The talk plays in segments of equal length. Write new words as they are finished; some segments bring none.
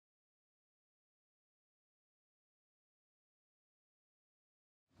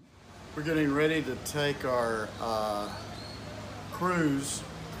We're getting ready to take our cruise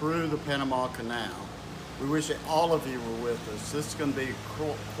through the Panama Canal. We wish that all of you were with us. This is going to be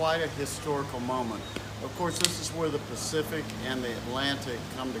quite a historical moment. Of course, this is where the Pacific and the Atlantic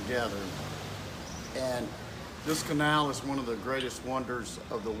come together. And this canal is one of the greatest wonders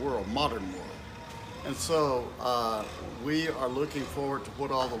of the world, modern world. And so we are looking forward to what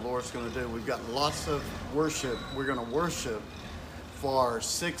all the Lord's going to do. We've got lots of worship. We're going to worship for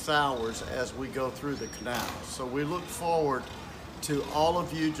 6 hours as we go through the canal. So we look forward to all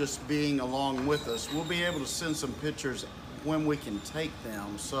of you just being along with us. We'll be able to send some pictures when we can take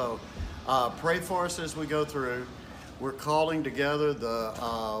them. So pray for us as we go through. We're calling together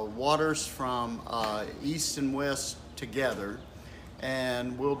the waters from east and west together,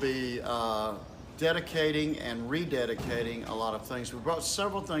 and we'll be dedicating and rededicating a lot of things. We brought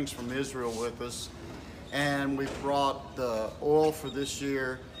several things from Israel with us, and we brought the oil for this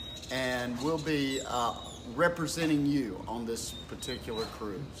year, and we'll be representing you on this particular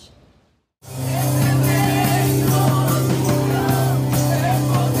cruise.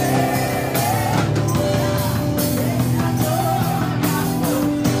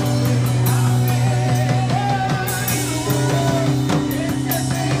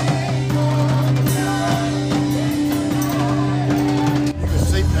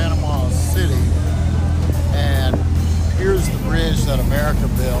 That America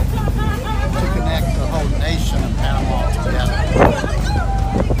built to connect the whole nation of Panama together.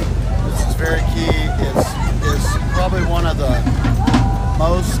 This is very key. It's probably one of the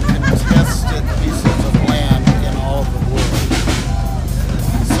most contested pieces of land in all of the world.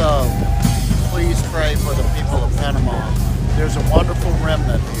 So please pray for the people of Panama. There's a wonderful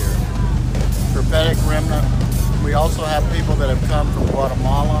remnant here, prophetic remnant. We also have people that have come from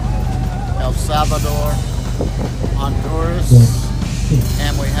Guatemala, El Salvador, Honduras,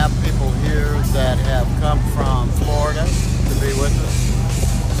 and we have people here that have come from Florida to be with us.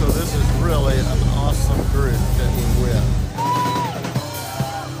 So this is really an awesome group that we're with.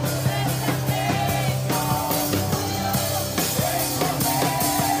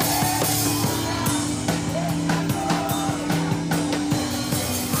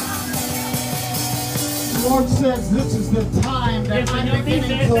 The Lord says this is the time that I'm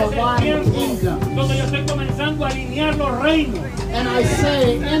beginning to align the kingdom. And I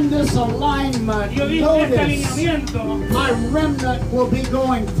say, in this alignment, notice my remnant will be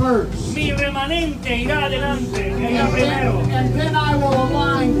going first. Mi remanente irá adelante, irá primero. And then I will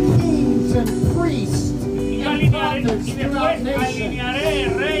align kings and priests and prophets throughout nations.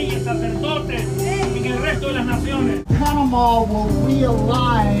 Alinearé reyes, sacerdotes en el resto de las naciones. Panama will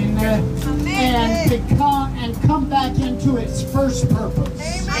realign and come back into its first purpose.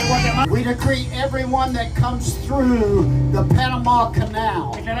 We decree everyone that comes through the Panama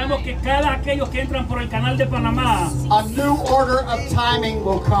Canal, Declaramos que cada aquellos que entran por el canal de Panamá, a new order of timing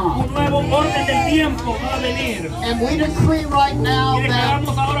will come. un nuevo orden del tiempo va a venir. And we decree right now Y that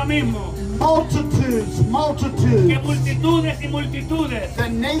declaramos ahora mismo multitudes, que multitudes y multitudes, the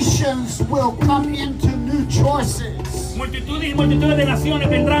nations will come into new choices, multitudes y multitudes de naciones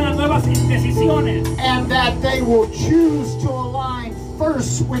vendrán a nuevas decisiones and that they will choose to align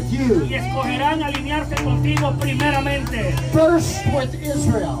first with you, y escogerán alinearse contigo primeramente, first with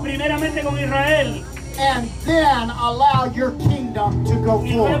Israel, primeramente con Israel, and then allow your kingdom to go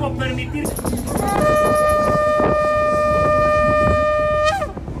y luego forward. permitir.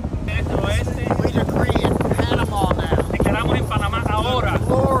 We decree in Panama now, Declaramos en Panamá ahora,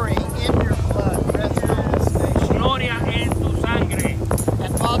 glory in your blood rests on this nation. gloria en tu sangre.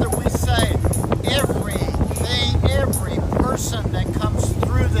 And Father, we say every person that comes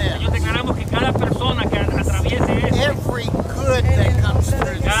through Señor, this, declaramos que cada persona que atraviese every good that comes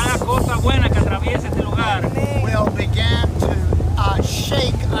through cada this, cosa buena que atraviese este lugar, will begin to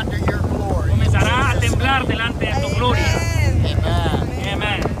shake under your glory. comenzará a temblar delante